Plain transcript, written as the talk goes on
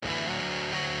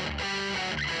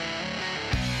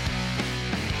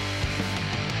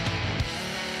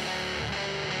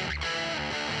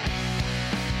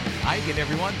Hi again,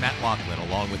 everyone. Matt Lachlan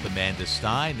along with Amanda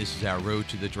Stein. This is our Road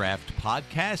to the Draft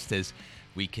podcast as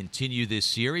we continue this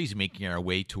series, making our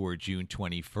way toward June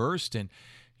 21st. And,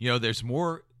 there's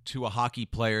more to a hockey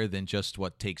player than just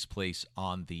what takes place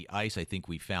on the ice. I think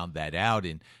we found that out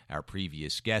in our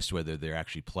previous guests, whether they're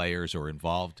actually players or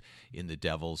involved in the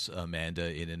Devils,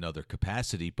 Amanda, in another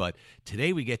capacity. But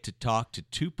today we get to talk to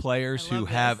two players who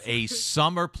have a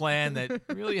summer plan that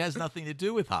really has nothing to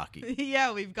do with hockey.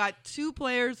 Yeah, we've got two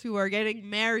players who are getting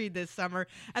married this summer,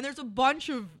 and there's a bunch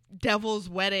of Devils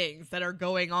weddings that are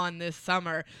going on this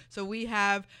summer. So we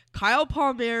have Kyle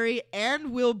Palmieri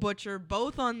and Will Butcher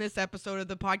both on this episode of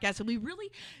the podcast, and we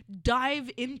really dive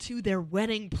into their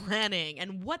wedding planning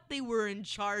and what they were in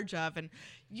charge of. And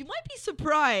you might be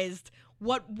surprised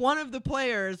what one of the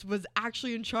players was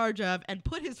actually in charge of and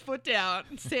put his foot down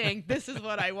saying, this is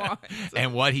what I want.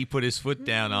 And what he put his foot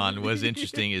down on was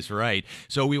interesting, is right.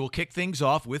 So we will kick things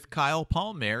off with Kyle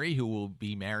Palmieri, who will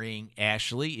be marrying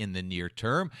Ashley in the near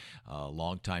term, a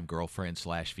longtime girlfriend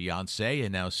 / fiance,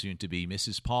 and now soon to be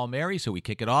Mrs. Palmieri. So we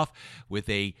kick it off with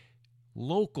a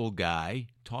local guy,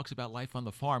 talks about life on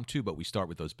the farm too, but we start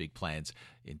with those big plans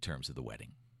in terms of the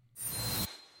wedding.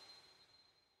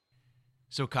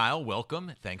 So, Kyle,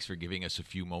 welcome. Thanks for giving us a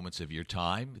few moments of your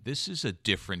time. This is a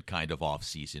different kind of off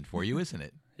season for you, isn't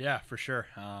it? Yeah, for sure.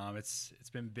 It's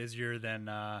been busier than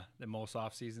most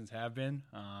off seasons have been.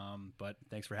 But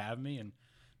thanks for having me, and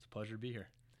it's a pleasure to be here.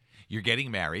 You're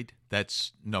getting married.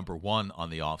 That's number one on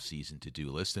the off season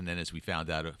to-do list. And then, as we found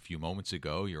out a few moments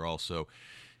ago, you're also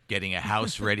getting a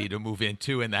house ready to move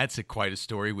into, and that's quite a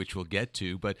story, which we'll get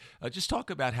to. But just talk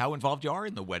about how involved you are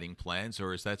in the wedding plans,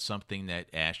 or is that something that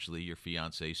Ashley, your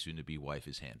fiancée, soon-to-be wife,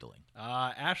 is handling?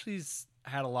 Ashley's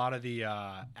had a lot of the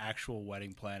actual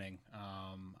wedding planning.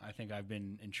 I think I've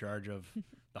been in charge of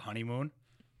the honeymoon.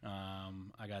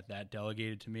 I got that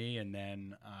delegated to me, and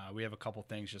then we have a couple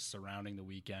things just surrounding the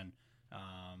weekend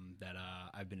that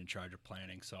I've been in charge of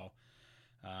planning. So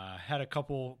had a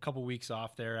couple weeks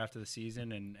off there after the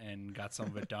season and got some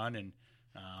of it done, and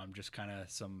just kind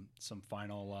of some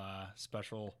final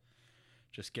special,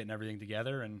 just getting everything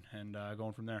together and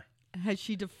going from there. Has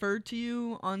she deferred to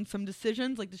you on some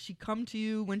decisions? Like, does she come to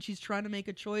you when she's trying to make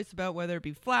a choice about whether it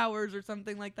be flowers or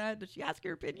something like that? Does she ask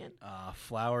your opinion?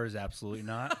 Flowers, absolutely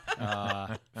not.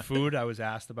 Food, I was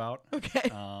asked about.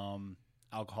 Okay.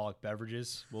 Alcoholic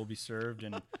beverages will be served,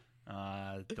 and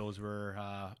those were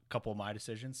a couple of my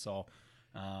decisions. So,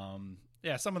 some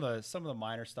of the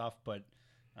minor stuff, but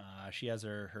she has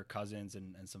her cousins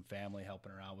and some family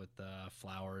helping her out with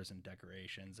flowers and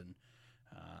decorations, and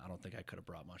I don't think I could have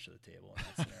brought much to the table in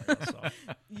that scenario.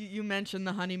 So. You mentioned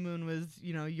the honeymoon was,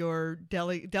 you're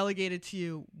delegated to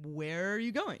you. Where are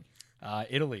you going?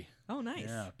 Italy. Oh, nice.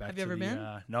 Yeah, Have you ever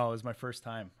been? No, it was my first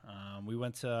time. We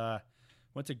went to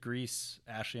Greece.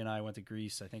 Ashley and I went to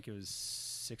Greece. I think it was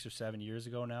 6 or 7 years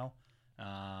ago now.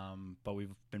 But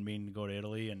we've been meaning to go to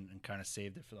Italy and kind of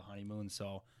saved it for the honeymoon.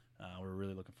 So we're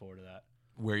really looking forward to that.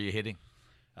 Where are you hitting?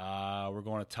 We're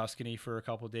going to Tuscany for a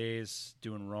couple of days,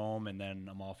 doing Rome, and then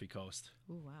Amalfi Coast.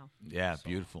 Oh, wow. Yeah, So,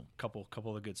 beautiful. Couple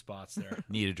of good spots there.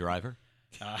 Need a driver?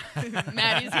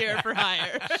 Maddie's here for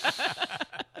hire.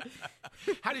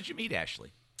 How did you meet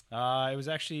Ashley? It was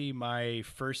actually my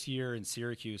first year in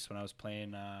Syracuse when I was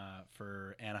playing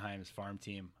for Anaheim's farm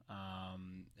team.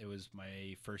 It was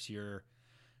my first year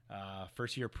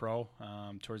pro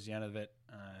towards the end of it,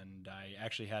 and I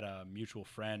actually had a mutual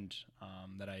friend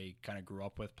that I kind of grew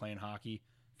up with playing hockey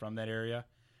from that area.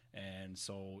 And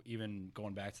so even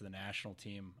going back to the national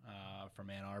team from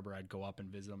Ann Arbor, I'd go up and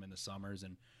visit him in the summers,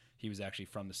 and he was actually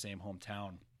from the same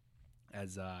hometown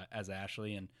as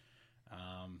Ashley, and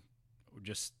we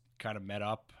just kind of met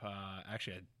up.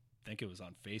 Actually, I think it was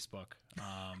on Facebook,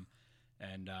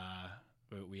 and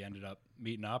we ended up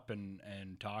meeting up and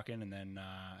talking, and then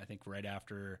I think right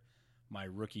after my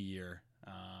rookie year,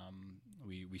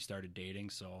 we started dating.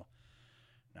 So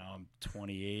now I'm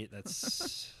 28.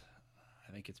 That's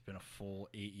I think it's been a full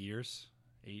 8 years.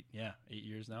 8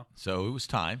 years now. So it was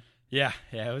time. Yeah,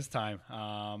 it was time.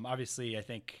 Obviously, I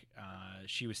think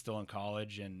she was still in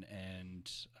college, and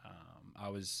I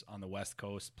was on the West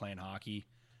Coast playing hockey.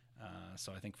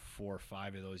 So I think 4 or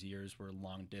 5 of those years were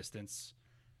long distance.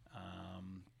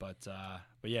 But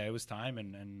yeah, it was time,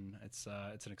 and it's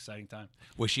an exciting time.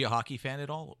 Was she a hockey fan at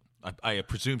all? I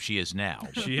presume she is now.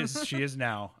 She is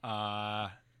now. I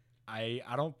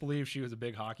don't believe she was a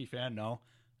big hockey fan. No.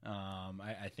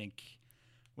 I think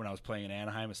when I was playing in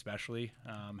Anaheim, especially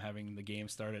having the game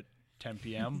start at 10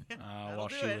 p.m.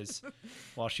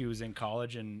 While she was in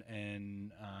college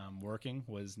and working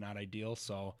was not ideal.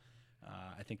 So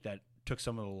I think that took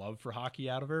some of the love for hockey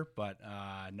out of her. But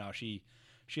no, she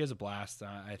has a blast.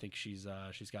 I think she's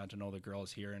gotten to know the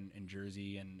girls here in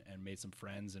Jersey and made some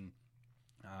friends, and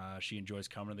she enjoys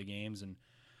coming to the games. And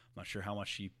I'm not sure how much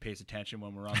she pays attention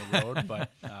when we're on the road,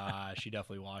 but she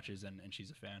definitely watches, and she's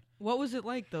a fan. What was it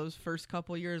like those first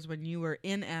couple years when you were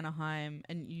in Anaheim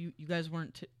and you guys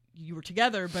weren't you were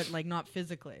together, but like not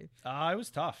physically? It was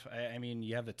tough. I mean,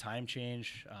 you have the time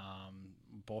change.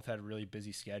 Both had really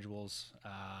busy schedules.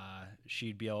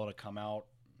 She'd be able to come out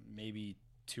maybe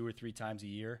 2 or 3 times a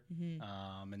year,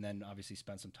 and then obviously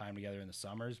spend some time together in the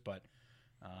summers. But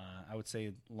I would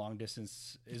say long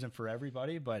distance isn't for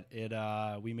everybody, but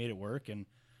we made it work, and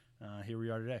here we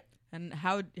are today. And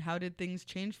how did things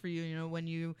change for you? You know, when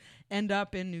you end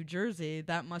up in New Jersey,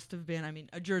 that must have been, I mean,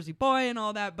 a Jersey boy and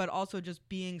all that, but also just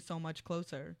being so much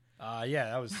closer.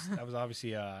 Yeah, that was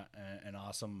obviously an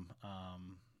awesome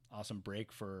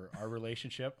break for our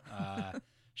relationship.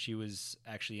 She was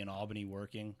actually in Albany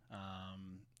working,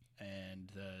 and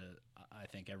I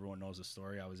think everyone knows the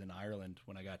story. I was in Ireland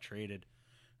when I got traded.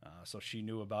 So she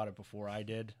knew about it before I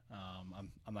did.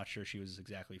 I'm not sure she was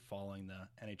exactly following the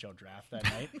NHL draft that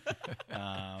night.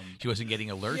 She wasn't getting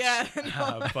alerts? Yeah.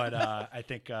 But I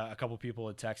think a couple people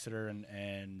had texted her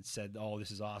and said, "Oh,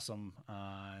 this is awesome."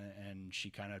 And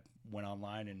she kind of went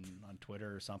online and on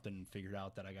Twitter or something and figured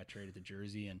out that I got traded to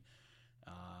Jersey. And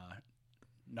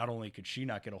not only could she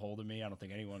not get a hold of me, I don't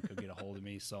think anyone could get a hold of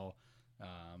me. So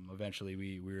eventually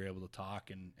we were able to talk,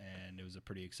 and it was a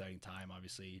pretty exciting time,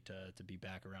 obviously, to be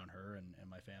back around her and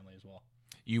my family as well.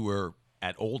 You were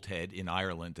at Old Head in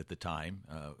Ireland at the time.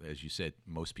 As you said,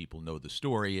 most people know the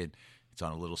story, and it's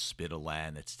on a little spit of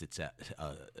land that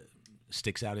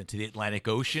sticks out into the Atlantic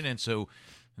Ocean, and so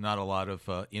not a lot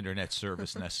of internet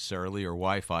service necessarily or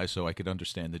Wi-Fi, so I could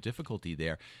understand the difficulty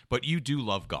there. But you do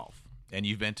love golf, and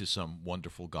you've been to some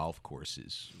wonderful golf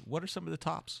courses. What are some of the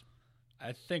tops?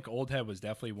 I think Old Head was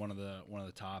definitely one of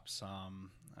the tops.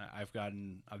 I've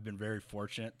been very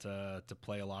fortunate to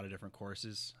play a lot of different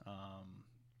courses.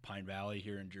 Pine Valley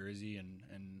here in Jersey,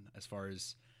 and as far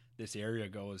as this area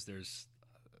goes, there's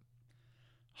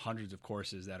hundreds of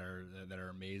courses that are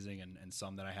amazing, and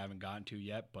some that I haven't gotten to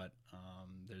yet. But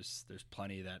there's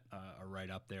plenty that are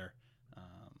right up there.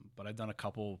 But I've done a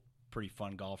couple pretty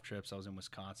fun golf trips. I was in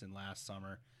Wisconsin last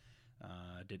summer.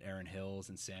 Did Erin Hills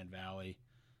and Sand Valley.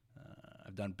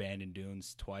 I've done Bandon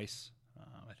Dunes twice.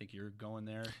 I think you're going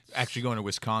there. Actually going to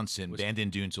Wisconsin. Bandon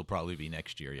Dunes will probably be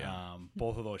next year, yeah.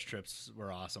 Both of those trips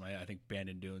were awesome. I think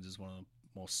Bandon Dunes is one of the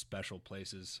most special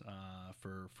places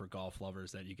for golf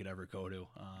lovers that you could ever go to.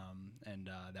 And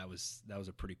that was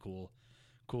a pretty cool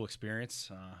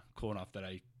experience. Cool enough that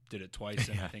I did it twice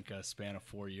in I think a span of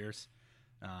 4 years.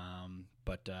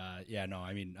 But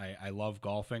I mean, I love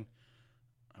golfing.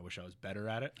 I wish I was better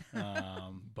at it,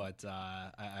 but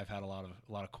I've had a lot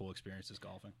of cool experiences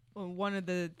golfing. Well, one of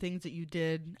the things that you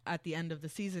did at the end of the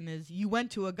season is you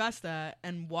went to Augusta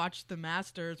and watched the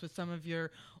Masters with some of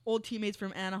your old teammates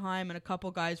from Anaheim and a couple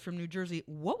guys from New Jersey.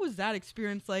 What was that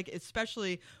experience like,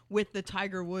 especially with the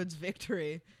Tiger Woods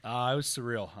victory? It was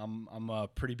surreal. I'm a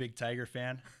pretty big Tiger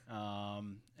fan,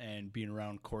 and being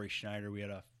around Corey Schneider, we had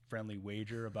a friendly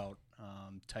wager about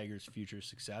Tiger's future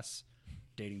success,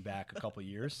 dating back a couple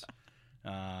years.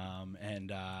 It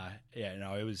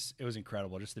was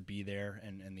incredible just to be there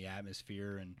and the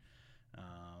atmosphere and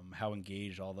how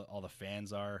engaged all the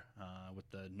fans are with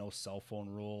the no cell phone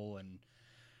rule. And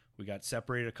we got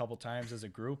separated a couple times as a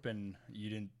group, and you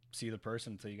didn't see the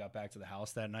person until you got back to the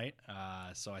house that night.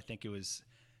 So I think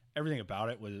everything about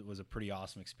it was a pretty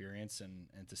awesome experience, and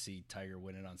to see Tiger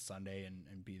win it on Sunday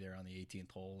and be there on the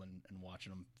 18th hole and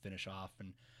watching him finish off,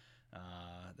 and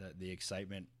the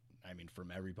excitement, I mean,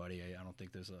 from everybody. I don't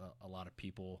think there's a lot of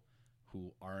people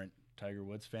who aren't Tiger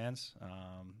Woods fans.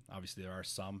 Obviously there are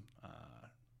some,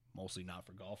 mostly not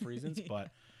for golf reasons,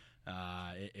 but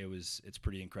it's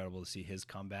pretty incredible to see his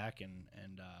comeback,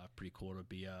 and pretty cool to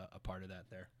be a part of that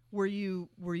there. Were you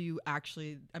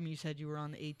actually, I mean, you said you were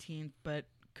on the 18th, but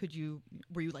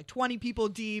were you like 20 people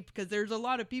deep? Because there's a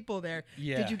lot of people there.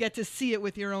 Yeah. Did you get to see it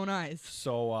with your own eyes?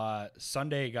 So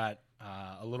Sunday got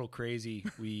a little crazy.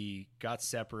 We got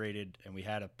separated, and we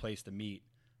had a place to meet.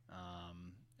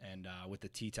 And with the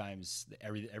tee times,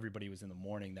 everybody was in the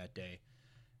morning that day.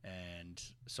 And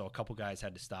so a couple guys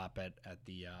had to stop at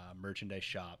the merchandise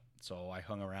shop. So I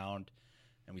hung around,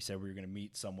 and we said we were going to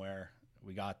meet somewhere.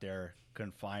 We got there,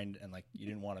 couldn't find, and you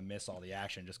didn't want to miss all the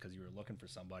action just because you were looking for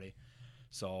somebody.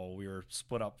 So we were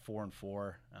split up 4 and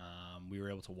 4. We were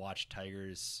able to watch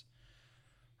Tiger's,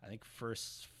 I think,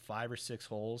 first 5 or 6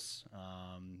 holes.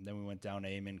 Then we went down to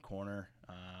Amen Corner,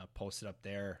 posted up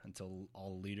there until all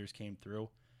the leaders came through.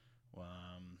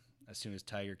 As soon as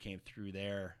Tiger came through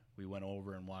there, we went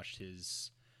over and watched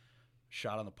his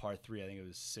shot on the par 3. I think it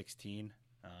was 16,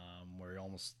 where he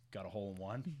almost got a hole in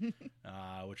one,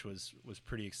 which was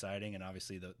pretty exciting. And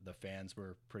obviously the fans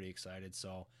were pretty excited.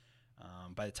 So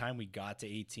by the time we got to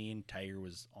 18, Tiger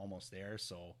was almost there.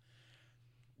 So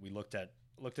we looked at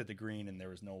the green, and there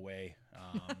was no way,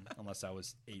 unless I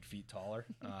was 8 feet taller,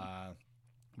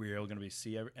 we were able to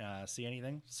see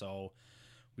anything. So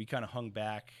we kind of hung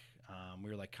back. We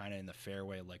were like kind of in the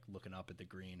fairway, like looking up at the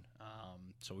green.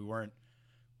 So we weren't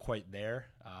quite there,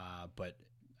 but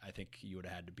I think you would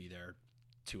have had to be there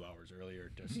 2 hours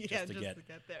earlier just to get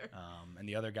there. And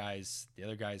the other guys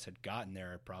had gotten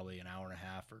there probably an hour and a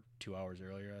half or 2 hours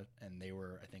earlier, and they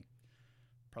were, I think,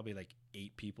 probably like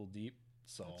 8 people deep.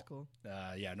 So that's cool.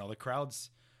 The crowds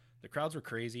were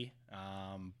crazy,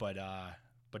 but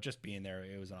just being there,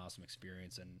 it was an awesome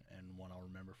experience and one I'll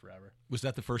remember forever. Was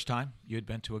that the first time you had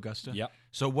been to Augusta? Yep.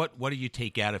 So what do you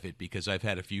take out of it? Because I've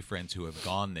had a few friends who have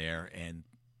gone there, and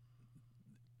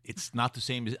it's not the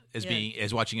same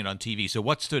as watching it on TV. So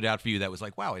what stood out for you that was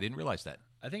like, wow, I didn't realize that?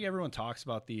 I think everyone talks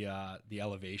about the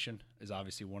elevation is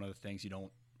obviously one of the things you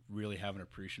don't really have an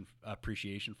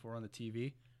appreciation for on the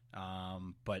TV.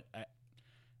 But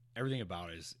everything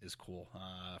about it is cool,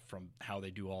 from how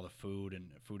they do all the food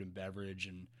and beverage,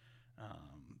 and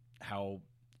how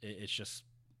it's just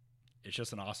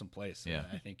an awesome place. Yeah.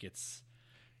 I think it's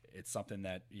something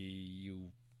that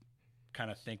you kind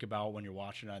of think about when you're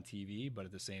watching it on TV, but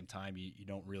at the same time, you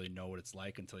don't really know what it's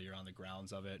like until you're on the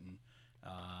grounds of it, and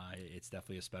it's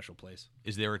definitely a special place.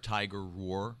 Is there a Tiger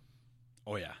roar?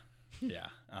 Oh yeah. Yeah.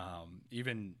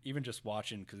 Even just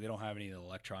watching, because they don't have any of the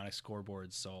electronic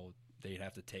scoreboards, so they'd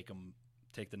have to take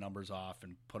the numbers off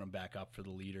and put them back up for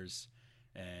the leaders.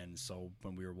 And so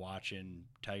when we were watching,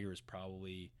 Tiger was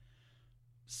probably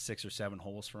 6 or 7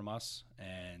 holes from us,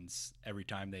 and every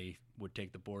time they would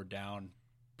take the board down,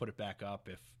 put it back up,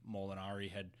 if Molinari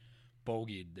had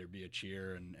bogeyed, there'd be a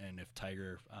cheer, and if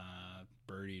Tiger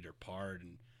birdied or parred,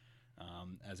 and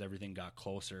as everything got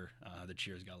closer, the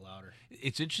cheers got louder.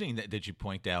 It's interesting that you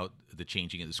point out the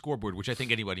changing of the scoreboard, which I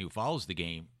think anybody who follows the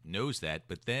game knows that.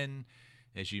 But then,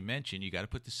 as you mentioned, you got to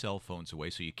put the cell phones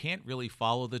away, so you can't really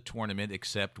follow the tournament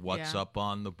except what's up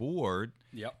on the board.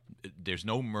 Yep. There's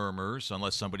no murmurs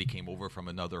unless somebody came over from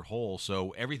another hole,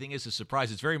 so everything is a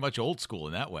surprise. It's very much old school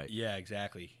in that way. Yeah,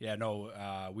 exactly. Yeah,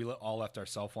 no, we all left our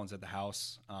cell phones at the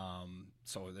house,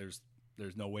 so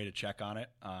there's no way to check on it.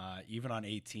 Even on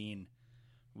 18,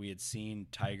 we had seen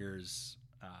Tiger's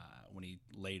when he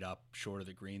laid up short of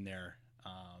the green there,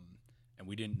 and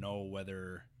we didn't know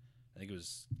whether, I think it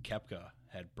was Koepka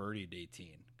had birdied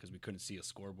 18, because we couldn't see a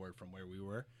scoreboard from where we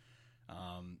were.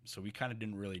 So we kind of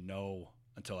didn't really know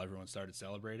until everyone started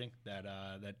celebrating that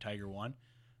Tiger won.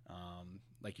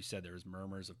 Like you said, there was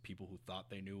murmurs of people who thought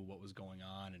they knew what was going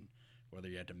on and whether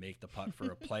you had to make the putt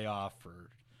for a playoff or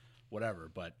whatever.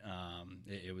 But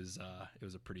it was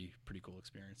a pretty cool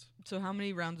experience. So how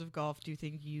many rounds of golf do you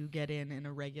think you get in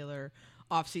a regular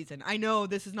off season? I know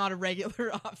this is not a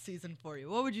regular off season for you.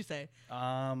 What would you say?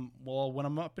 Well, when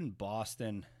I'm up in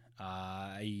Boston,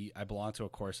 I belong to a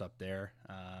course up there,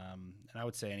 and I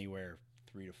would say anywhere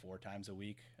 3 to 4 times a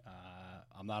week.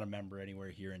 I'm not a member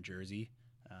anywhere here in Jersey,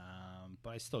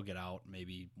 but I still get out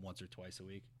maybe once or twice a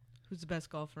week. Who's the best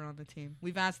golfer on the team?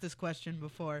 We've asked this question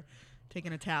before,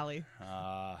 taking a tally.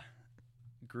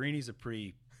 Greeny's a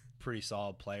pretty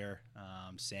solid player.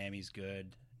 Sammy's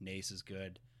good. Nace is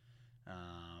good.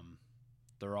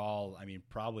 They're all,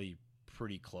 probably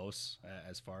pretty close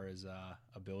as far as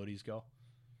abilities go.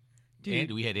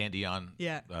 And we had Andy on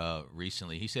Yeah.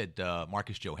 Recently. He said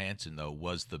Marcus Johansson, though,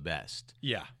 was the best.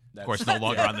 Yeah. Of course, no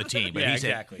longer on the team. But yeah, he said,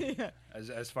 exactly.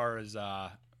 As far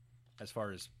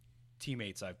as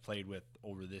teammates I've played with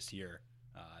over this year,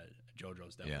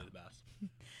 JoJo's definitely the best.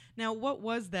 Now, what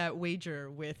was that wager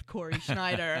with Corey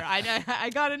Schneider? I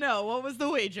got to know. What was the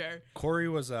wager? Corey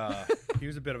was he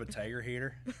was a bit of a Tiger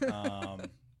hater. Thought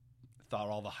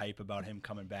all the hype about him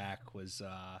coming back was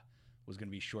going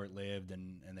to be short-lived,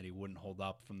 and that he wouldn't hold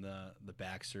up from the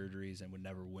back surgeries and would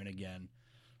never win again.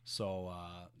 So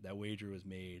that wager was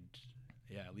made,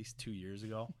 at least 2 years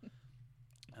ago,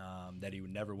 that he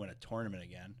would never win a tournament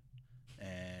again.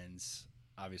 And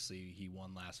obviously he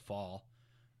won last fall.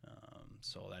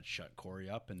 So that shut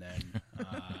Corey up. And then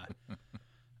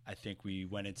I think we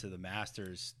went into the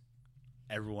Masters,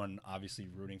 everyone obviously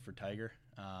rooting for Tiger.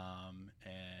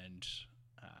 And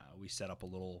we set up a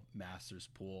little Masters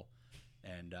pool.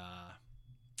 And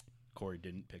Corey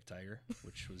didn't pick Tiger,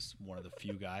 which was one of the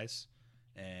few guys.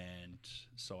 And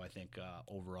so I think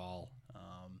overall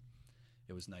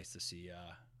it was nice to see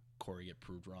Corey get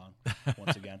proved wrong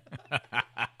once again.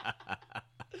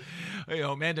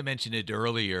 Amanda mentioned it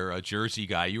earlier, a Jersey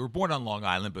guy. You were born on Long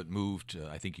Island, but moved,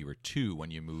 I think you were 2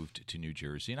 when you moved to New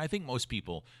Jersey. And I think most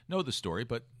people know the story,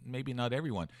 but maybe not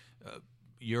everyone.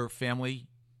 Your family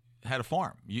had a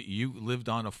farm. You lived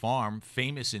on a farm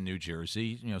famous in New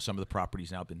Jersey. Some of the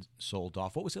properties now have been sold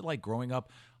off. What was it like growing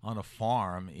up on a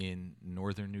farm in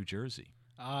northern New Jersey?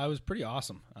 It was pretty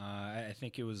awesome. I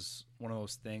think it was one of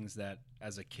those things that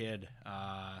as a kid,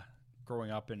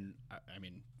 growing up in,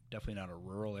 definitely not a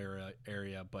rural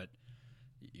area, but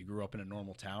you grew up in a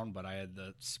normal town, but I had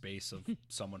the space of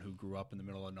someone who grew up in the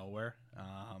middle of nowhere.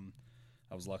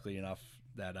 I was lucky enough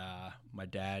that my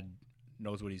dad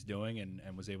knows what he's doing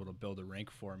and was able to build a rink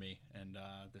for me. And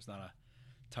there's not a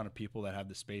ton of people that have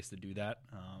the space to do that.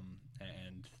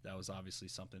 And that was obviously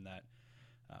something that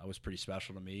was pretty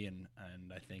special to me. And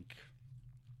I think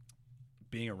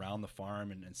being around the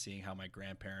farm and seeing how my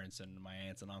grandparents and my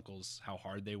aunts and uncles, how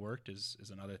hard they worked is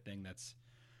another thing that's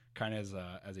kind of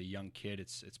as a young kid,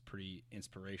 it's pretty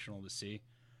inspirational to see.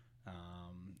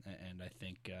 And I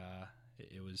think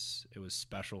it was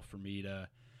special for me to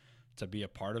be a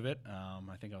part of it.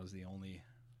 I think I was the only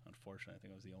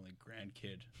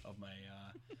grandkid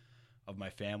of my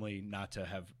family not to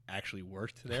have actually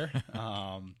worked there.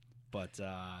 But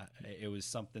it was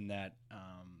something that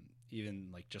even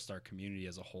like just our community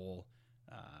as a whole,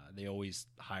 they always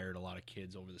hired a lot of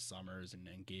kids over the summers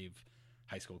and gave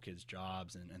high school kids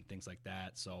jobs and things like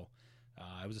that. So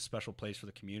it was a special place for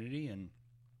the community, and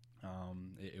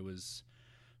it was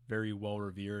very well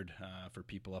revered for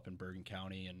people up in Bergen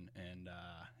County, and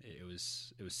it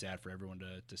was sad for everyone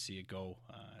to see it go.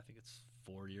 I think it's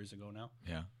 4 years ago now.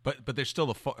 Yeah, but there's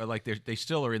still they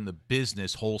still are in the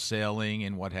business, wholesaling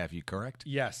and what have you, correct?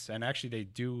 Yes, and actually they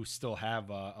do still have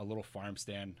a little farm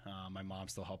stand. My mom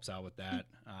still helps out with that,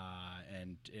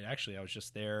 and I was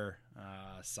just there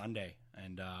Sunday,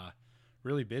 and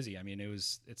really busy. I mean,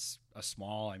 it's a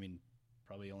small,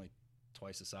 probably only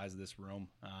twice the size of this room,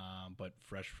 but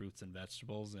fresh fruits and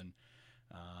vegetables, and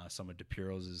some of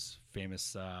DePiro's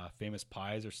famous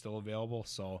pies are still available.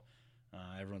 So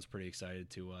everyone's pretty excited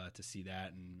to see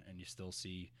that, and you still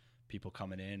see people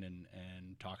coming in and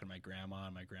talking to my grandma,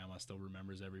 and my grandma still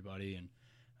remembers everybody, and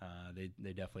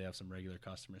they definitely have some regular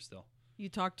customers still. You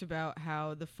talked about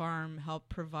how the farm helped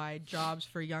provide jobs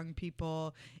for young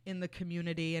people in the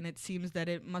community, and it seems that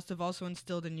it must have also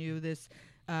instilled in you this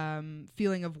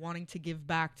feeling of wanting to give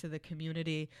back to the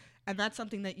community. And that's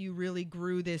something that you really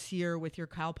grew this year with your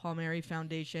Kyle Palmieri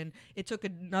Foundation. It took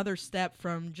another step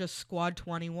from just Squad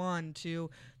 21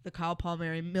 to the Kyle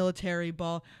Palmieri Military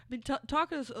Ball. Talk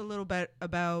to us a little bit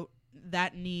about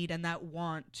that need and that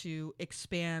want to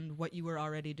expand what you were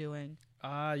already doing.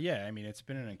 It's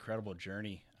been an incredible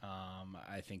journey.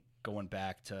 I think going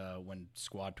back to when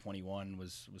Squad 21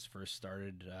 was first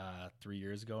started 3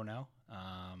 years ago now,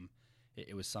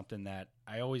 it was something that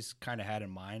I always kind of had in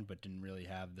mind, but didn't really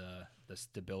have the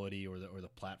stability or the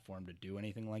platform to do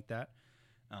anything like that.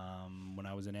 When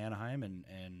I was in Anaheim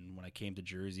and when I came to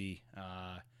Jersey,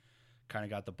 kind of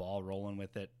got the ball rolling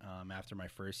with it after my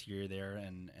first year there,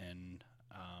 and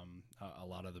a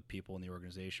lot of the people in the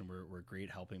organization were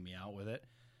great helping me out with it,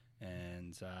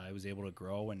 and I was able to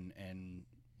grow, and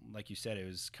like you said, it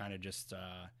was kind of just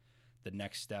the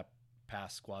next step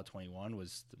past Squad 21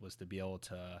 was to be able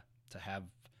to have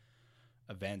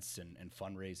events and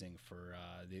fundraising for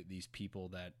these people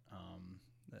that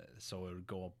so it would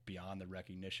go beyond the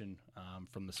recognition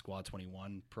from the Squad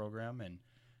 21 program, and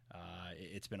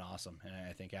it's been awesome. And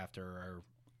I think after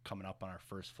coming up on our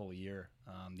first full year,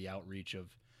 the outreach of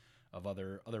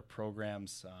other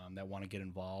programs that want to get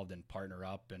involved and partner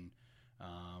up, and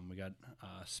we got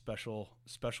a special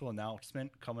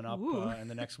announcement coming up in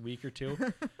the next week or two.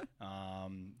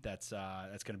 That's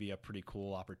going to be a pretty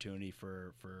cool opportunity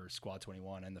for Squad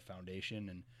 21 and the foundation,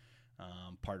 and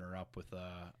partner up with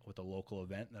a local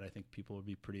event that I think people would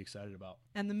be pretty excited about.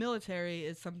 And the military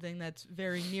is something that's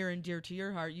very near and dear to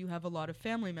your heart. You have a lot of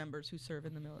family members who serve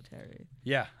in the military.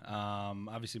 Yeah,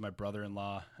 obviously my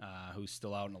brother-in-law, who's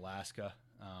still out in Alaska,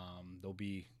 they'll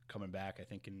be coming back, I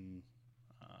think, in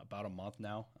about a month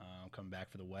now. Coming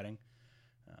back for the wedding.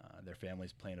 Their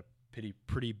family's playing a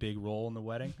pretty big role in the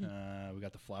wedding. We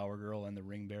got the flower girl and the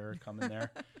ring bearer coming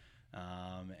there.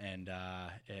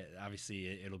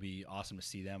 Obviously it'll be awesome to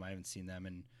see them. I haven't seen them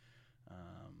in,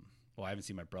 I haven't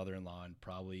seen my brother-in-law in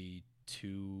probably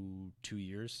two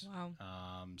years. Wow.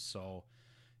 So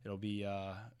it'll be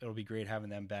great having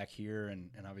them back here. And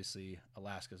obviously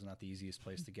Alaska's not the easiest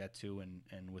place to get to.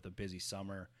 And with a busy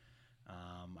summer,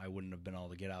 I wouldn't have been able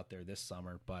to get out there this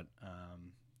summer, but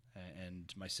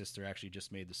And my sister actually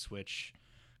just made the switch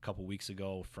a couple weeks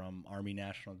ago from Army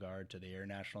National Guard to the Air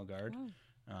National Guard.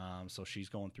 Oh. So she's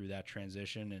going through that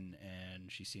transition,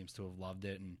 and she seems to have loved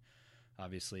it. And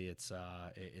obviously, it's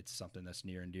something that's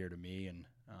near and dear to me. And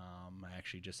I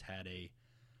actually just had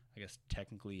I guess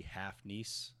technically half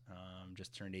niece,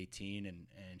 just turned 18,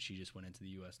 and she just went into the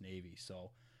U.S. Navy.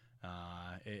 So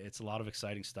it's a lot of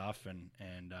exciting stuff,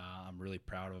 and I'm really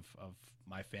proud of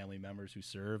my family members who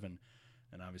serve, and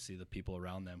obviously the people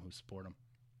around them who support them.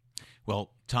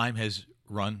 Well, time has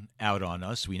run out on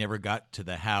us. We never got to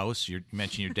the house. You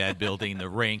mentioned your dad building the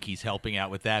rink. He's helping out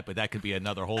with that, but that could be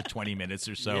another whole 20 minutes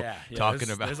or so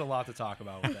talking about. There's a lot to talk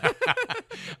about with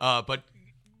that. But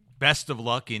best of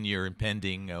luck in your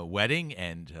impending wedding,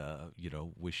 and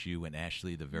wish you and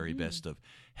Ashley the very best of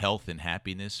health and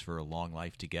happiness for a long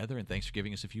life together. And thanks for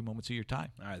giving us a few moments of your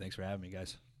time. All right, thanks for having me,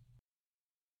 guys.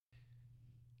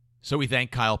 So we thank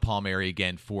Kyle Palmieri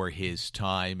again for his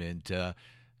time, and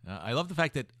I love the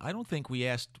fact that I don't think we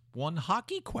asked one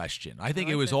hockey question. I think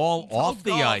it was all off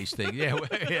the ice thing. Yeah,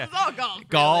 It was all golf.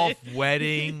 Golf, really.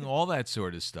 Wedding, all that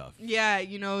sort of stuff. Yeah,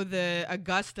 the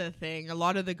Augusta thing. A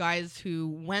lot of the guys who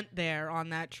went there on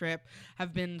that trip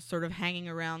have been sort of hanging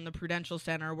around the Prudential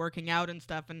Center, working out and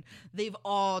stuff, and they've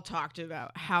all talked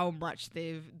about how much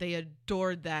they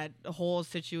adored that whole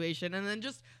situation, and then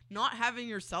just not having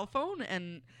your cell phone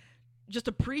and just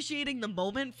appreciating the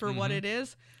moment for what it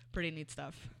is. Pretty neat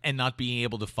stuff. And not being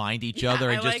able to find each other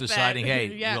and just deciding,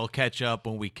 hey, we'll catch up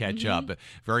when we catch up.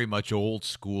 Very much old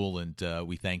school, and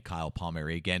we thank Kyle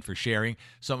Palmieri again for sharing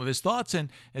some of his thoughts. And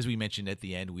as we mentioned at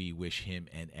the end, we wish him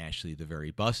and Ashley the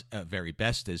very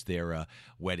best as their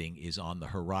wedding is on the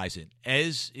horizon,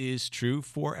 as is true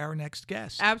for our next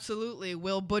guest. Absolutely.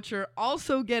 Will Butcher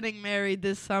also getting married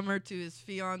this summer to his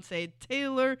fiancée,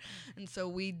 Taylor. And so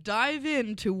we dive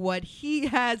into what he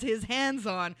has his hands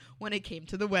on when it came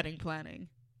to the wedding planning.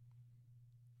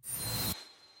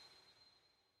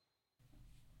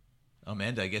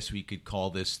 Amanda, I guess we could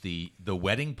call this the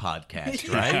wedding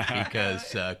podcast, right?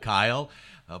 Because Kyle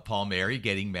Palmieri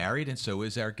getting married, and so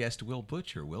is our guest, Will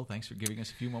Butcher. Will, thanks for giving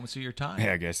us a few moments of your time.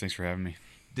 Yeah, guys, thanks for having me.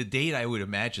 The date, I would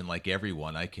imagine, like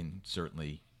everyone, I can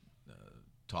certainly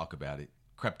talk about it,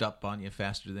 crept up on you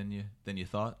faster than you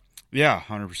thought? Yeah,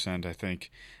 100%. I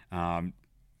think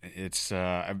it's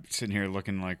I'm sitting here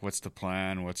looking like, what's the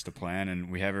plan?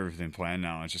 And we have everything planned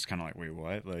now. It's just kind of like, wait,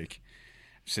 what? Like,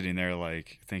 sitting there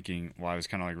like thinking, well, I was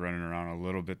kind of like running around a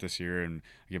little bit this year, and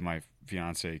I give my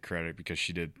fiance credit because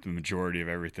she did the majority of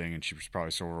everything, and she was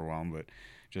probably so overwhelmed, but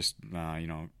just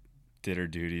did her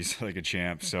duties like a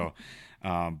champ. So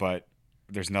but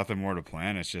there's nothing more to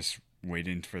plan. It's just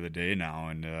waiting for the day now,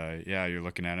 and you're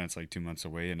looking at it, it's like 2 months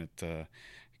away, and it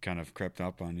kind of crept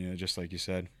up on you, just like you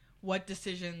said. What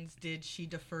decisions did she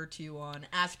defer to you on?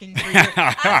 Asking for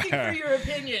your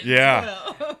opinion. Yeah.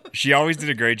 She always did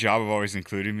a great job of always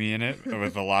including me in it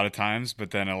with a lot of times,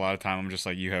 but then a lot of time I'm just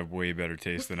like, you have way better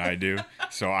taste than I do,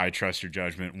 so I trust your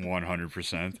judgment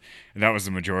 100%. And that was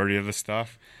the majority of the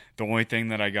stuff. The only thing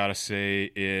that I got to say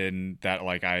in that,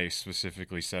 like I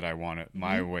specifically said I want it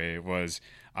my way, was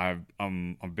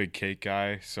I'm a big cake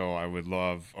guy, so I would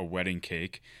love a wedding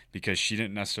cake, because she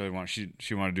didn't necessarily want,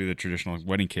 she wanted to do the traditional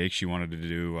wedding cake. She wanted to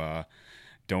do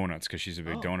donuts because she's a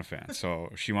big donut fan. So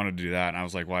she wanted to do that, and I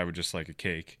was like, well, I would just like a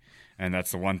cake. And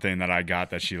that's the one thing that I got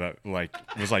that she was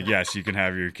like, yes, you can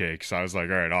have your cake. So I was like,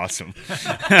 all right, awesome. So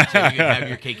you can have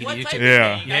your cake and eat it.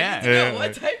 Yeah.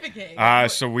 What type of cake?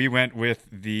 So we went with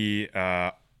the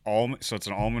almond. So it's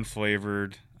an almond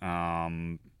flavored.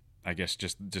 I guess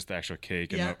just the actual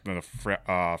cake, and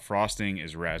the frosting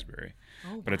is raspberry.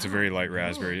 But it's a very light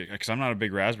raspberry, because I'm not a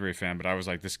big raspberry fan, but I was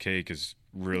like, this cake is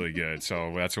really good,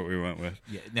 so that's what we went with.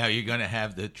 Yeah. Now, you're going to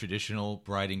have the traditional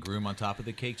bride and groom on top of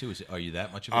the cake too? Are you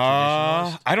that much of a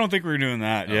traditionalist? I don't think we're doing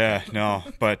that. Okay. Yeah, no,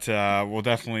 but we'll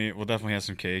definitely have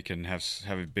some cake and have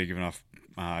a big enough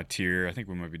tier. I think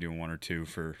we might be doing one or two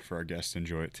for our guests to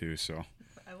enjoy it too. So.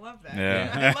 I love that.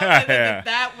 Yeah. I love that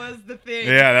that was the thing.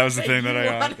 Yeah, that was the thing that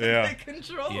I wanted to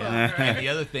control over. And the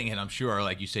other thing, and I'm sure,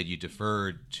 like you said, you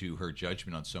deferred to her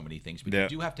judgment on so many things, but you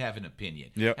do have to have an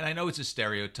opinion. Yep. And I know it's a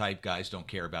stereotype. Guys don't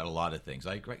care about a lot of things,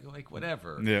 like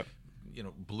whatever. Yep.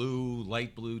 Blue,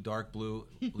 light blue, dark blue.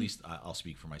 At least I'll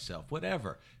speak for myself.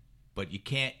 Whatever. But you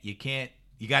can't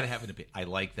You got to have an opinion. I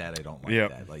like that. I don't like Yep.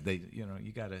 that. Like they, you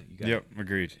gotta. Yep,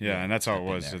 agreed. Yeah, and that's how it step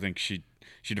in was. there. I think she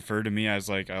deferred to me. I was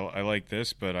like, I like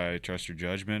this, but I trust your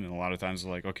judgment. And a lot of times,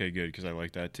 like, okay, good, because I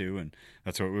like that too, and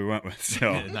that's what we went with.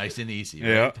 So Nice and easy.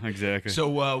 yeah, Right? exactly. So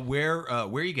where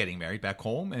are you getting married? Back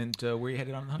home, and where are you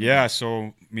headed on the honeymoon? Yeah,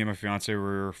 so me and my fiance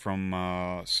were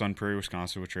from Sun Prairie,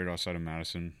 Wisconsin, which is right outside of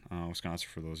Madison, Wisconsin,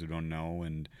 for those who don't know.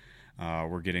 And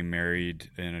we're getting married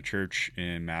in a church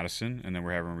in Madison, and then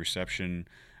we're having a reception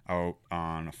out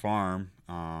on a farm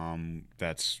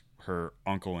that's her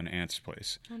uncle and aunt's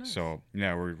place. Oh, nice. So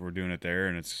yeah, we're doing it there,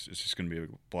 and it's just going to be a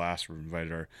blast. We've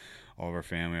invited all of our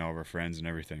family, all of our friends, and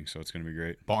everything. So it's going to be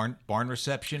great. Barn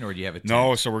reception, or do you have a tent?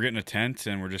 No, so we're getting a tent,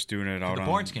 and we're just doing it out The on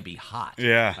barns can be hot.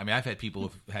 Yeah. I mean, I've had people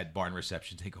who've had barn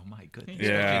receptions. They go, "My goodness, Yeah.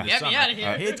 especially in the Get me summer. outta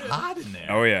here. It's hot in there."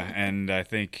 Oh yeah, and I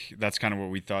think that's kind of what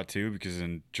we thought too, because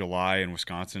in July in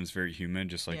Wisconsin it's very humid,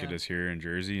 just like it Yeah. is here in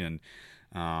Jersey, and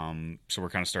so we're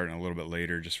kind of starting a little bit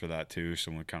later just for that too.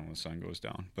 So when the sun goes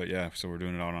down, but yeah, so we're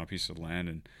doing it out on a piece of land,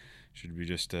 and should be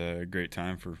just a great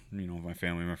time for my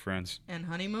family and my friends. And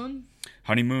honeymoon?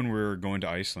 Honeymoon, we're going to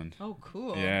Iceland. Oh,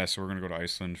 cool. Yeah, so we're gonna go to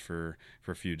Iceland for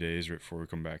a few days right before we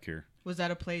come back here. Was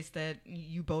that a place that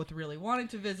you both really wanted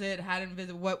to visit, hadn't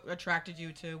visited? What attracted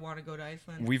you to want to go to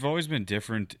Iceland? We've always been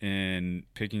different in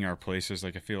picking our places.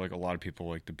 Like I feel like a lot of people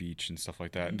like the beach and stuff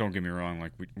like that. And don't get me wrong,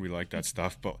 like we like that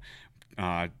stuff, but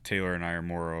Taylor and I are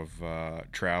more of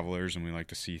travelers, and we like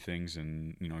to see things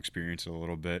and experience it a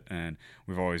little bit. And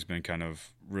we've always been kind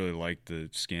of really like the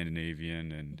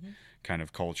Scandinavian and kind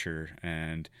of culture.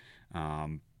 And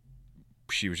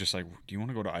she was just like, "Do you want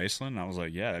to go to Iceland?" And I was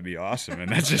like, "Yeah, that'd be awesome." And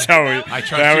that's just how we. I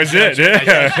trust that your was it. judgment. I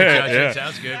trust your Yeah, judgment. yeah.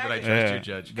 Sounds good, but I trust Yeah. your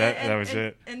judgment. That was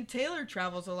it. And Taylor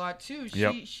travels a lot too.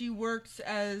 Yep. She works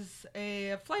as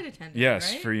a flight attendant.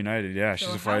 Yes, right? for United. Yeah, So she's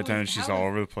a how flight is- attendant. She's how all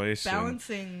is over the place. and-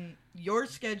 balancing your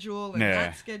schedule and Yeah.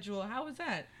 that schedule. How was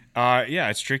that? Yeah,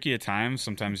 it's tricky at times.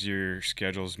 Sometimes your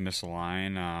schedules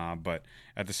misalign, but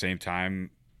at the same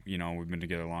time, we've been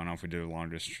together long enough. We did a long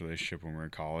distance relationship when we were in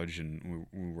college, and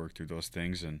we worked through those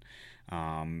things, and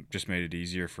just made it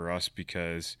easier for us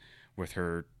because with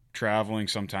her traveling,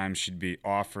 sometimes she'd be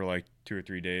off for like 2 or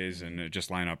 3 days, and it just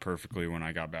lined up perfectly when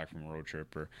I got back from a road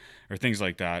trip or things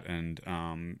like that.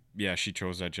 And yeah, she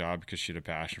chose that job because she had a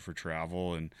passion for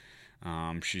travel, and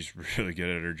she's really good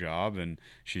at her job, and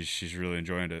she's really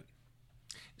enjoying it.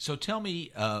 So tell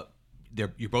me,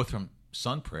 you're both from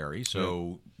Sun Prairie,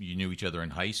 so you knew each other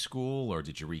in high school, or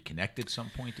did you reconnect at some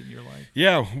point in your life?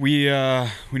 Yeah, we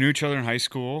knew each other in high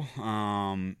school.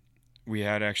 We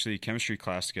had actually chemistry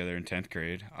class together in 10th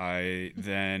grade. I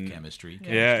then Chemistry.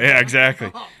 yeah,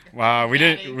 exactly. Wow, we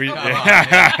didn't. We Come on.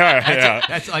 yeah.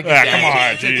 That's like Yeah, a dad come on,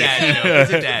 joke. It's a geez. dad joke.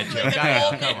 It's a dad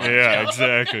joke. Come on. Yeah,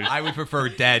 exactly. I would prefer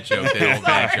dad joke than old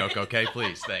dad joke. Okay,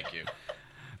 please, thank you.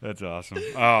 That's awesome.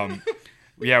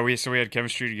 Yeah, we had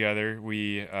chemistry together.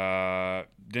 We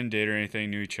didn't date or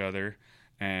anything, knew each other,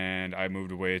 and I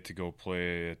moved away to go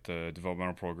play at the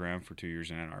developmental program for 2 years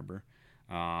in Ann Arbor.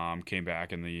 Came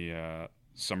back in the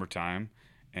summertime,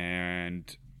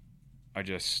 and I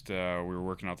just we were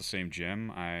working out the same gym.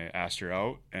 I asked her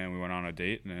out, and we went on a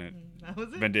date, and That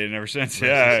was it. been dating ever since. Rest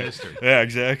Yeah, is history. yeah,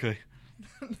 exactly.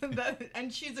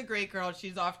 And she's a great girl.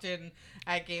 She's often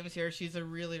at games here. She's a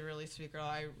really, really sweet girl.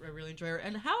 I really enjoy her.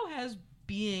 And how has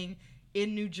being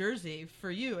in New Jersey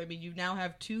for you? I mean, you now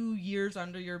have 2 years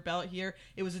under your belt here.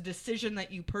 It was a decision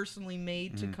that you personally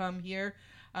made to come here.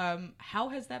 How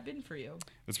has that been for you?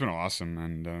 It's been awesome,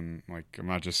 and like I'm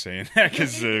not just saying that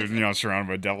because surrounded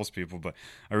by Devils people, but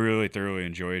I really thoroughly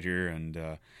enjoyed here, and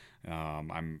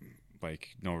I'm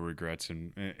like no regrets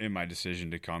in my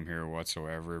decision to come here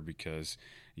whatsoever, because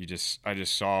I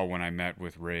just saw when I met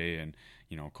with Ray and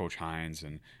Coach Hines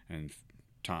and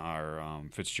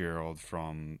Fitzgerald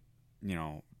from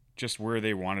just where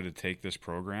they wanted to take this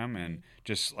program, and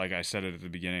just like I said it at the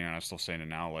beginning, and I'm still saying it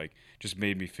now, like just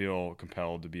made me feel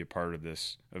compelled to be a part of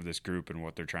this group and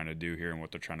what they're trying to do here and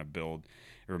what they're trying to build.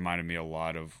 It reminded me a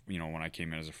lot of when I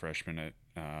came in as a freshman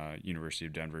at University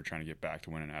of Denver, trying to get back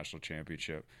to win a national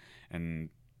championship, and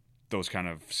those kind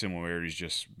of similarities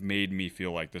just made me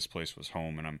feel like this place was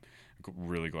home, and I'm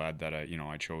really glad that I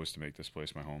chose to make this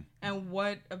place my home. And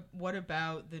what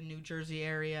about the New Jersey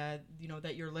area,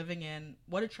 that you're living in?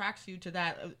 What attracts you to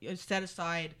that? Set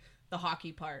aside the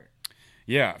hockey part.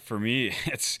 Yeah, for me,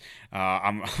 it's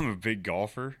I'm a big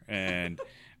golfer, and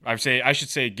I should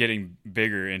say getting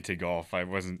bigger into golf. I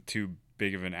wasn't too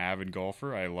big of an avid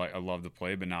golfer. I love to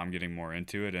play, but now I'm getting more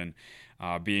into it, and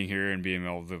being here and being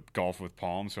able to golf with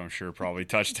Palm. So I'm sure probably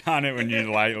touched on it when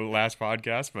you last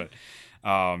podcast, but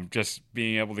just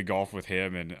being able to golf with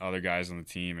him and other guys on the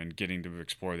team and getting to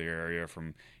explore the area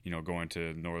from, going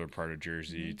to the northern part of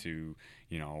Jersey to,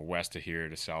 west of here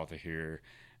to south of here.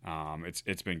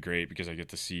 It's been great because I get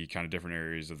to see kind of different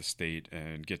areas of the state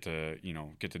and get to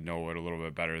know it a little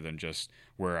bit better than just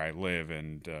where I live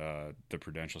and the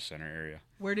Prudential Center area.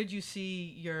 Where did you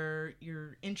see your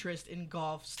interest in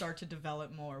golf start to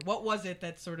develop more? What was it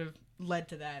that sort of led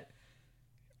to that?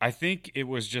 I think it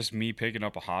was just me picking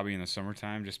up a hobby in the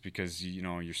summertime just because,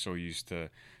 you're so used to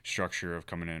structure of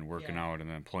coming in, working out, and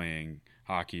then playing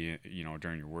hockey,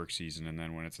 during your work season. And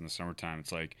then when it's in the summertime,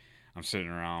 it's like I'm sitting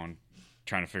around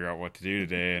trying to figure out what to do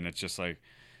today. And it's just like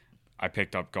I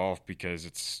picked up golf because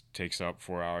it takes up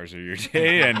 4 hours of your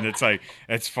day. And it's like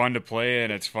it's fun to play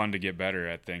and it's fun to get better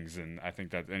at things. And I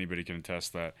think that anybody can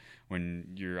attest that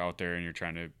when you're out there and you're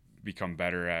trying to become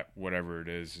better at whatever it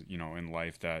is, in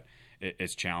life, that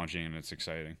it's challenging and it's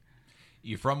exciting.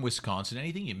 You're from Wisconsin.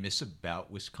 Anything you miss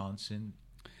about Wisconsin?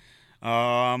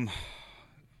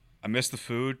 I miss the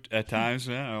food at times,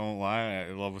 man. I won't lie.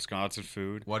 I love Wisconsin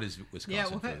food. What is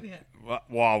Wisconsin food? Yeah.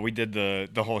 Well, we did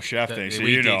the whole chef thing, so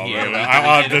we did here.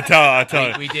 I'll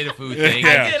tell. We did a food thing.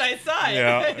 I did. I saw it.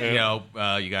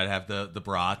 Yeah. You got to have the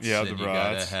brats. Yeah, and the you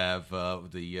brats. got to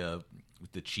have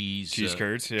the cheese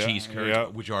curds, cheese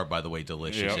curds, which are, by the way,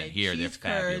 delicious. Yeah. And here they're Cheese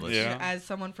curds, fabulous. Yeah. as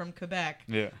someone from Quebec,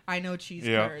 Yeah. I know cheese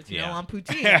Yeah. curds. Yeah. On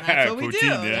poutine. That's what we do.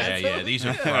 Poutine, yeah. That's Yeah. what we These do.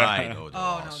 are fried. Oh, they're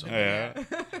Oh, awesome. no. Yeah.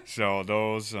 So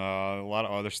those, a lot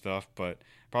of other stuff, but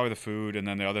probably the food. And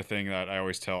then the other thing that I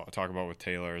always talk about with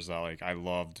Taylor is that, like, I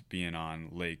loved being on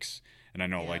lakes. And I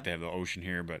know, like, they have the ocean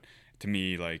here, but to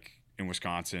me, like, in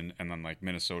Wisconsin and then, like,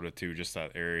 Minnesota, too, just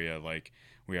that area, like,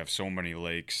 we have so many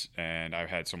lakes, and I've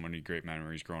had so many great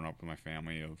memories growing up with my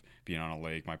family of being on a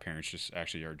lake. My parents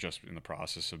are just in the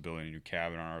process of building a new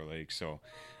cabin on our lake, so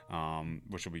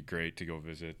which will be great to go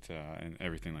visit and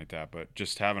everything like that. But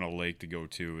just having a lake to go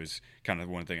to is kind of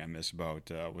one thing I miss about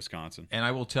Wisconsin. And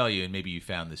I will tell you, and maybe you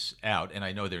found this out, and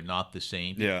I know they're not the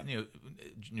same. Yeah.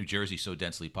 New Jersey's so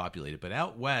densely populated, but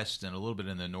out west and a little bit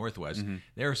in the northwest,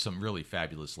 there are some really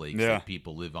fabulous lakes that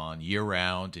people live on year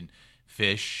round and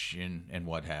fish and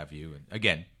what have you. And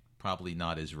again, probably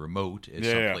not as remote as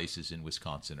some places in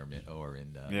Wisconsin or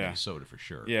in Minnesota for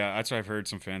sure. Yeah, that's what I've heard.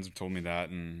 Some fans have told me that,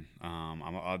 and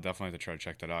I'll definitely have to try to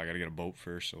check that out. I got to get a boat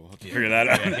first, so we'll have to figure that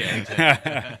out. Yeah,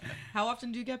 exactly. How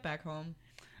often do you get back home?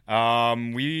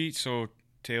 So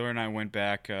Taylor and I went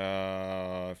back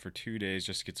for 2 days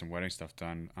just to get some wedding stuff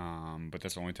done, but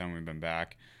that's the only time we've been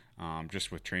back.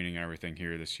 Just with training and everything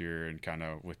here this year, and kind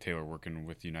of with Taylor working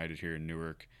with United here in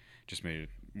Newark, just made it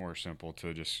more simple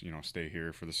to just stay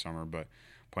here for the summer. But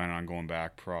planning on going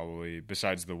back probably,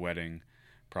 besides the wedding,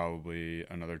 probably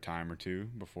another time or two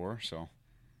before. So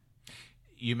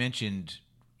you mentioned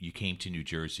you came to New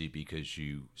Jersey because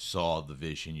you saw the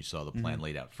vision, you saw the plan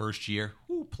laid out. First year,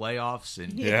 playoffs,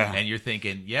 and you're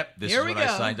thinking, yep, this Here is we what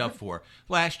go. I signed up for.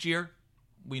 Last year,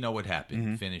 we know what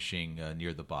happened, finishing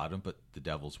near the bottom, but the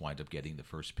Devils wind up getting the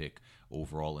first pick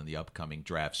overall in the upcoming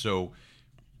draft. So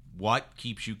what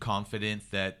keeps you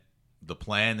confident that the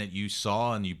plan that you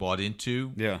saw and you bought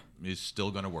into is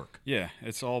still going to work? Yeah,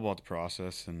 it's all about the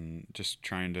process and just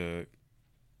trying to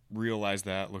realize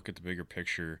that, look at the bigger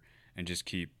picture, and just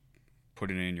keep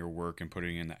putting in your work and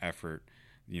putting in the effort,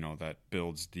 that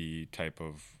builds the type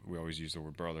of, we always use the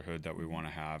word brotherhood that we want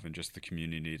to have, and just the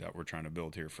community that we're trying to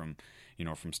build here from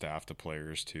staff to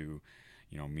players to,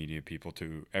 media people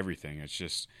to everything. It's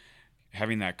just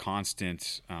having that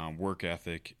constant work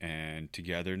ethic and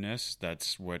togetherness.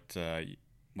 That's what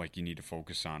you need to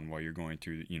focus on while you're going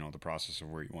through the process of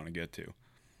where you want to get to.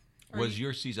 Was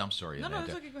your season, I'm sorry, No, Amanda,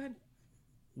 it's okay. Go ahead.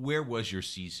 where was your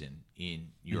season in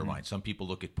your mind? Some people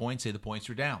look at points, say the points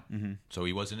are down, so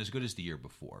he wasn't as good as the year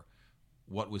before.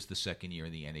 What was the second year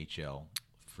in the NHL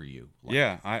for you like?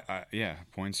 Yeah,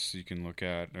 points you can look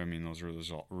at. I mean, those are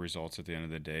the results at the end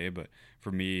of the day. But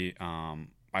for me,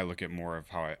 I look at more of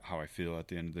how I feel at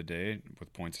the end of the day,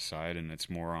 with points aside, and it's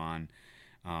more on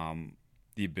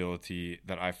the ability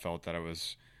that I felt that I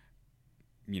was,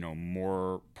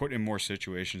 more put in more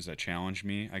situations that challenged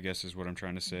me, I guess is what I'm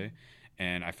trying to say.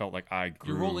 And I felt like I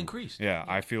grew. Your role increased. Yeah,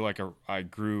 I feel like I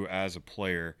grew as a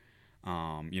player,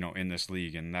 in this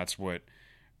league, and that's what,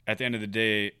 at the end of the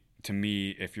day, to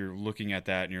me, if you're looking at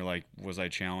that and you're like, was I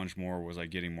challenged more? Was I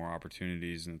getting more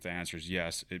opportunities? And if the answer is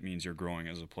yes, it means you're growing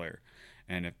as a player.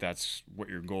 And if that's what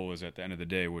your goal is at the end of the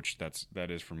day, which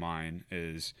that is for mine,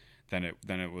 is then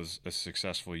it was a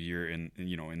successful year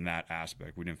in that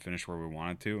aspect. We didn't finish where we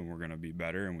wanted to, and we're going to be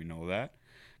better, and we know that.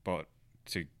 But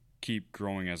to keep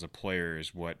growing as a player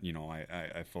is what,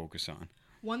 I focus on.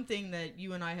 One thing that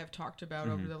you and I have talked about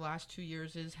over the last 2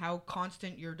 years is how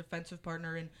constant your defensive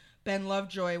partner in Ben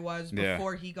Lovejoy was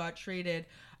before he got traded.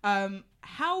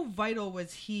 How vital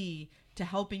was he to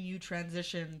helping you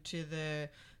transition to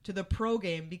the pro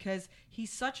game? Because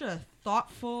he's such a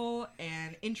thoughtful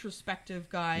and introspective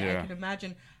guy. Yeah. I can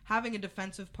imagine having a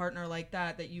defensive partner like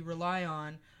that you rely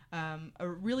on. A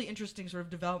really interesting sort of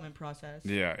development process.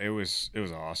 Yeah, it was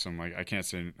awesome. Like, I can't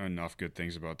say enough good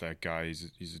things about that guy.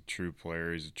 He's a true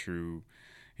player. He's a true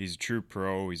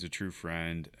pro. He's a true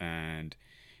friend, and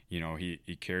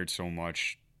he cared so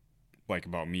much, like,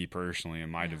 about me personally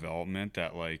and my development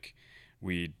that, like,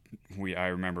 I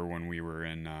remember when we were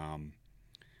in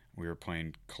we were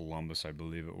playing Columbus, I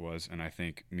believe it was, and I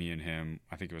think me and him,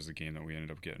 I think it was the game that we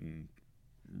ended up getting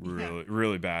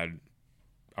really bad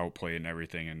outplayed and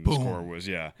everything, and the score was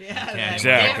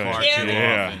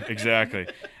exactly.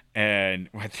 And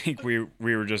I think we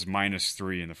were just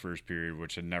 -3 in the first period,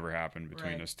 which had never happened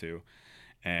between us two.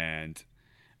 And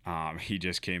he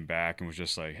just came back and was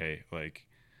just like, hey, like,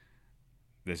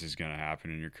 this is gonna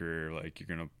happen in your career, like, you're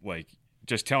gonna, like,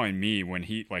 just telling me when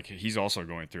he's also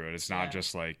going through it. It's not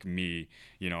just like me,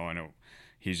 and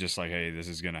he's just like, hey, this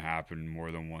is gonna happen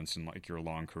more than once in, like, your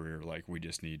long career, like, we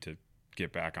just need to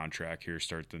get back on track here,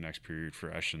 start the next period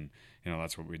fresh. And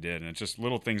that's what we did. And it's just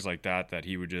little things like that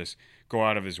he would just go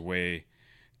out of his way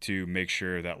to make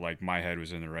sure that, like, my head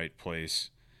was in the right place,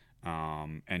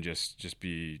 and just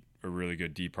be a really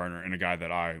good D partner and a guy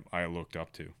that I looked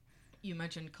up to. You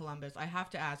mentioned Columbus. I have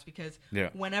to ask because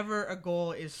whenever a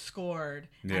goal is scored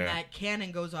and that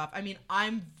cannon goes off, I mean,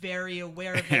 I'm very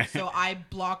aware of it, so I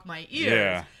block my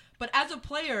ears. But as a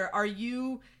player,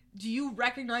 do you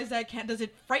recognize that? Does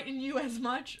it frighten you as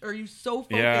much, or are you so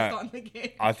focused on the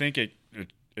game? I think it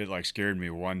like scared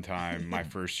me one time my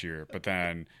first year, but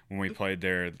then when we played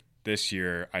there this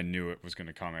year, I knew it was going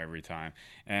to come every time.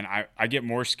 And I get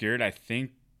more scared, I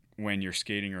think, when you're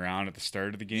skating around at the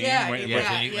start of the game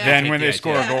than when they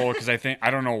score a goal, because I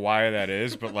don't know why that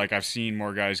is, but, like, I've seen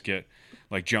more guys get,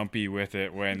 like, jumpy with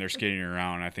it when they're skating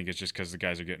around. I think it's just because the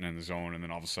guys are getting in the zone, and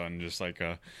then all of a sudden just, like,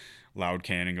 a loud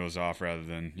cannon goes off rather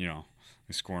than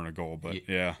scoring a goal. But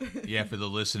for the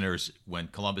listeners, when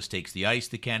Columbus takes the ice,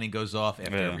 the cannon goes off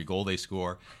after every goal they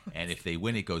score, and if they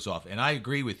win, it goes off. And I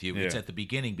agree with you. It's at the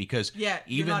beginning, because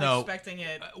you're not expecting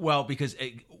it.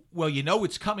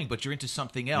 It's coming, but you're into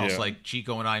something else. Like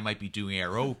Chico and I might be doing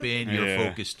our open. You're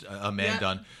focused, Amanda,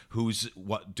 on who's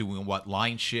doing what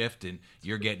line shift, and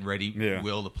you're getting ready,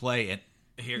 Will, to play. And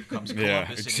here comes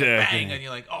Columbus, and you're bang, and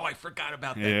you're like, oh, I forgot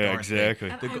about that darn thing.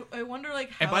 And I wonder, like,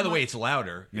 how and by the way, it's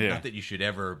louder. Not that you should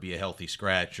ever be a healthy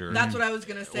scratch, or that's what I was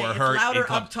gonna say. Or it's hurt louder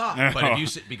up top. But if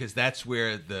you because that's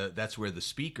where the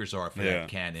speakers are for that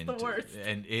cannon, the worst.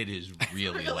 And it is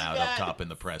really loud bad. up top in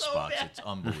the press So box. bad. It's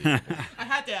unbelievable. I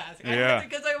had to ask.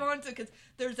 Because I wanted to. Because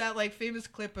there's that, like, famous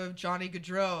clip of Johnny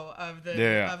Gaudreau of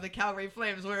the Calgary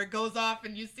Flames where it goes off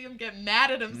and you see him get mad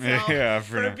at himself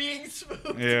for being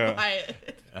spooked by it.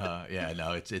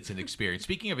 It's an experience.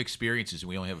 Speaking of experiences, and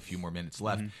we only have a few more minutes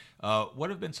left,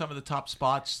 what have been some of the top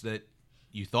spots that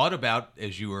you thought about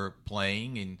as you were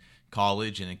playing in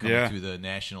college and then coming through the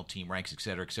national team ranks, et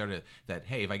cetera, that,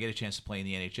 hey, if I get a chance to play in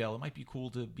the NHL, it might be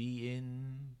cool to be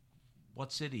in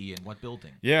what city and what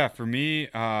building? Yeah, for me,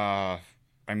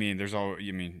 I mean,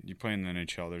 you play in the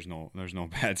NHL, there's no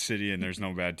bad city and there's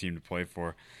no bad team to play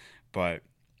for. But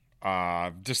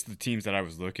just the teams that I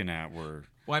was looking at were...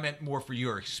 Well, I meant more for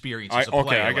your experience as a player.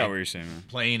 Okay, I got what you're saying, man.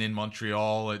 Playing in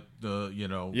Montreal at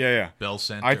the, Bell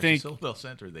Center. I think... Is it still Bell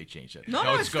Center, or they changed that?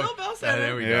 No, it's still Bell Center.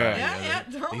 There we go. Yeah.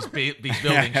 These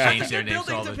buildings change their names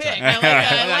all the time.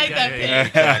 I like that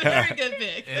pick. Very good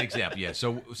pick. An example, yeah.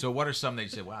 So what are some that you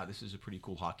say, wow, this is a pretty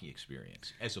cool hockey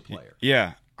experience as a player?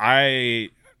 Yeah, I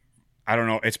don't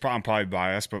know. I'm probably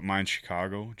biased, but mine's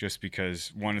Chicago, just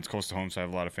because, one, it's close to home, so I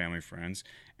have a lot of family friends.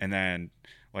 And then,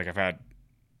 like, I've had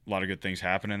a lot of good things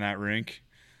happen in that rink.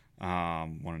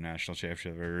 Won a national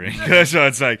championship every rink, so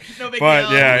it's like, no big but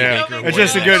deal. It's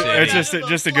just a good,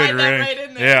 it's a good rink.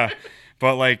 Right there.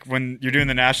 But, like, when you're doing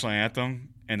the national anthem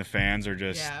and the fans are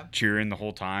just cheering the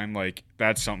whole time, like,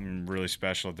 that's something really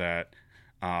special that,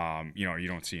 you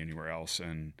don't see anywhere else.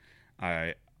 And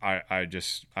I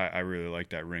really like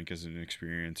that rink as an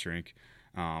experience rink.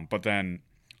 But then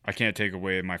I can't take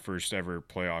away my first ever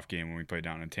playoff game when we played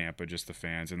down in Tampa, just the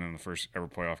fans. And then the first ever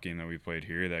playoff game that we played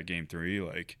here, that game 3,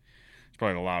 like, it's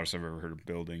probably the loudest I've ever heard of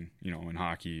building, in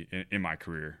hockey in my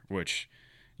career, which,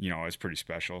 is pretty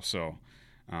special. So,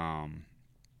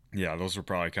 yeah, those were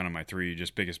probably kind of my three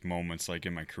just biggest moments like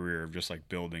in my career of just like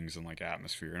buildings and like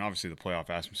atmosphere. And obviously the playoff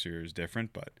atmosphere is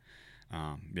different, but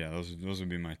yeah, those would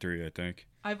be my three, I think.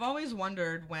 I've always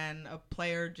wondered when a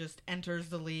player just enters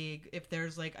the league, if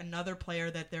there's like another player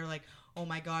that they're like, oh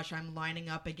my gosh, I'm lining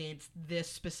up against this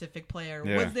specific player.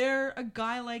 Yeah. Was there a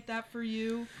guy like that for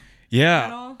you? At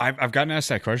Yeah, all? I've gotten asked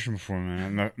that question before,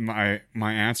 man. And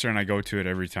my answer, and I go to it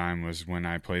every time, was when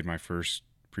I played my first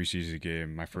preseason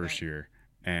game, my first year,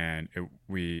 and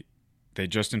they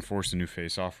just enforced the new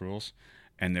face-off rules,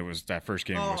 and it was that first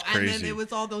game was crazy. And then it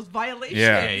was all those violations.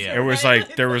 Yeah, yeah. it was right?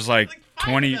 like there was like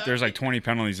 20. five There's like 20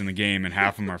 penalties in the game, and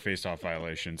half of them are face-off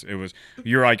violations. It was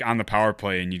you're like on the power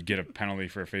play, and you'd get a penalty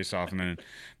for a face-off, and then,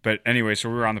 but anyway, so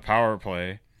we were on the power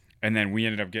play. And then we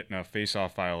ended up getting a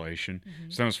face-off violation.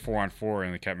 So then it was 4-on-4,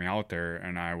 and they kept me out there.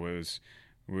 And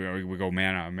we go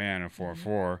man on man and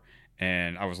 4-on-4.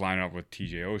 And I was lining up with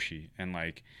TJ Oshie. And,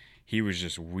 like, he was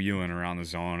just wheeling around the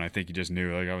zone. I think he just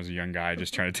knew, like, I was a young guy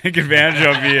just trying to take advantage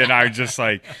of me. And I just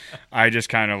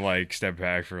kind of, like, stepped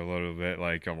back for a little bit.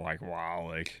 Like, I'm like, wow,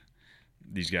 like,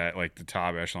 these guys, like, the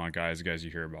top echelon guys, the guys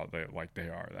you hear about, they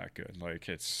are that good. Like,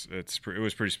 it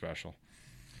was pretty special.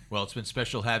 Well, it's been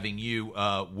special having you.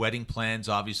 Wedding plans,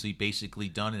 obviously, basically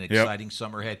done. An exciting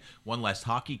summer ahead. One last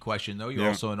hockey question, though. You're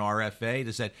also an RFA.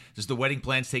 Does the wedding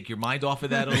plans take your mind off of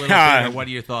that a little bit? Or what are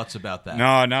your thoughts about that?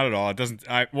 No, not at all. It doesn't.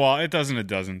 It doesn't. It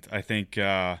doesn't. I think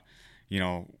it'll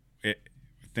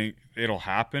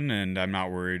happen, and I'm not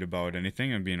worried about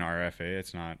anything. And being RFA,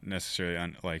 it's not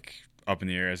necessarily like up in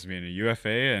the air as being a UFA.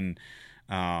 And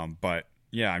but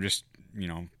yeah, I'm just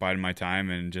biding my time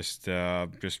and just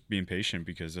being patient,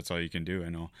 because that's all you can do. I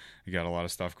know you got a lot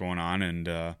of stuff going on, and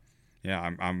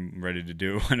yeah, I'm ready to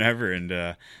do it whenever, and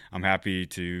I'm happy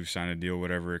to sign a deal,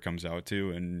 whatever it comes out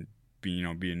to, and be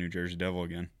a New Jersey Devil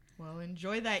again. Well,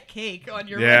 enjoy that cake on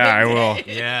your Yeah, I wedding will.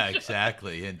 day. Yeah,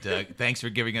 exactly. And thanks for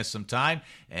giving us some time,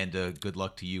 and good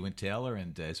luck to you and Taylor.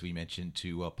 And as we mentioned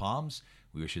to Palms,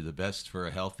 we wish you the best for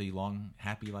a healthy, long,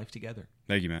 happy life together.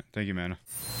 Thank you, man. Thank you, man.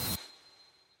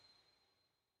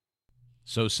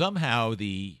 So somehow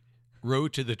the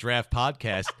Road to the Draft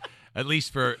podcast, at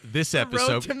least for this episode,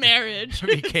 Road to marriage.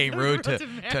 became Road to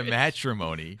marriage.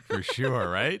 matrimony for sure,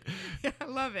 right? Yeah, I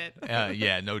love it.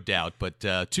 Yeah, no doubt. But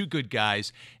two good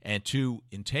guys and two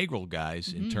integral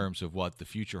guys in terms of what the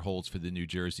future holds for the New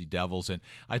Jersey Devils. And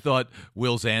I thought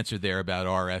Will's answer there about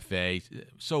RFA,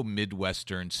 so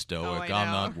Midwestern stoic. I I'm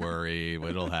know. not worried.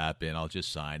 It'll happen. I'll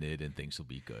just sign it and things will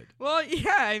be good. Well,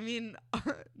 yeah, I mean,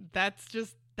 that's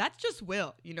just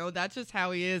Will. That's just how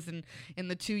he is. And in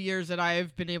the 2 years that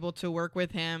I've been able to work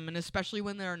with him, and especially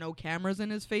when there are no cameras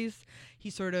in his face, he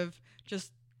sort of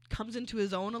just comes into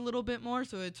his own a little bit more.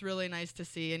 So it's really nice to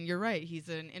see. And you're right, he's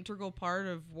an integral part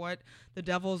of what the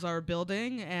Devils are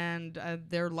building, and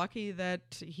they're lucky that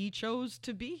he chose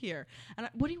to be here. And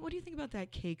what do you think about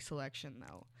that cake selection,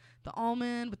 though? The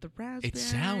almond with the raspberry. It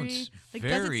sounds does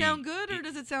very- it sound good, or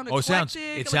does it sound Oh, it sounds-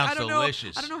 eclectic? it sounds I don't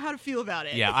delicious. Know, I don't know how to feel about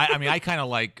it. Yeah, I mean, I kind of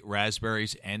like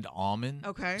raspberries and almond.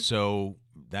 Okay. So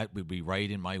that would be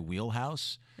right in my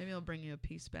wheelhouse. Maybe I'll bring you a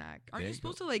piece back. Aren't There you you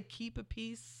supposed to keep a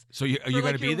piece? So are you for, going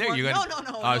like, to be your there? one- You're no,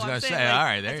 gonna, no. I was no, going I'm to saying, say, like, all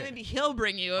right, that's there. maybe he'll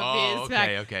bring you a Oh, piece back.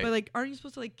 okay. But aren't you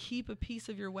supposed to keep a piece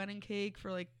of your wedding cake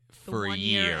for the For a 1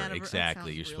 year, anniversary?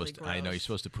 exactly. You're supposed to. I know you're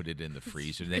supposed to put it in the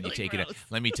freezer, and then you really take it out. gross.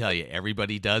 Let me tell you,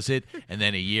 everybody does it, and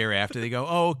then a year after they go,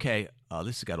 "Oh, okay,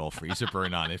 this has got all freezer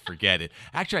burn on it. Forget it."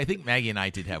 Actually, I think Maggie and I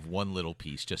did have one little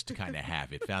piece just to kind of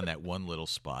have it. Found that one little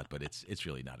spot, but it's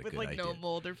really not a With good idea. no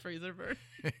mold or freezer burn.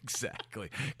 Exactly.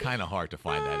 Kind of hard to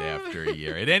find that after a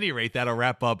year. At any rate, that'll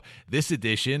wrap up this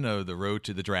edition of the Road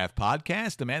to the Draft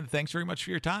podcast. Amanda, thanks very much for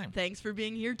your time. Thanks for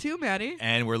being here too, Maddie.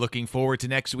 And we're looking forward to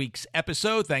next week's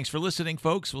episode. Thanks for listening,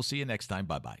 folks. We'll see you next time.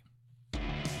 Bye-bye.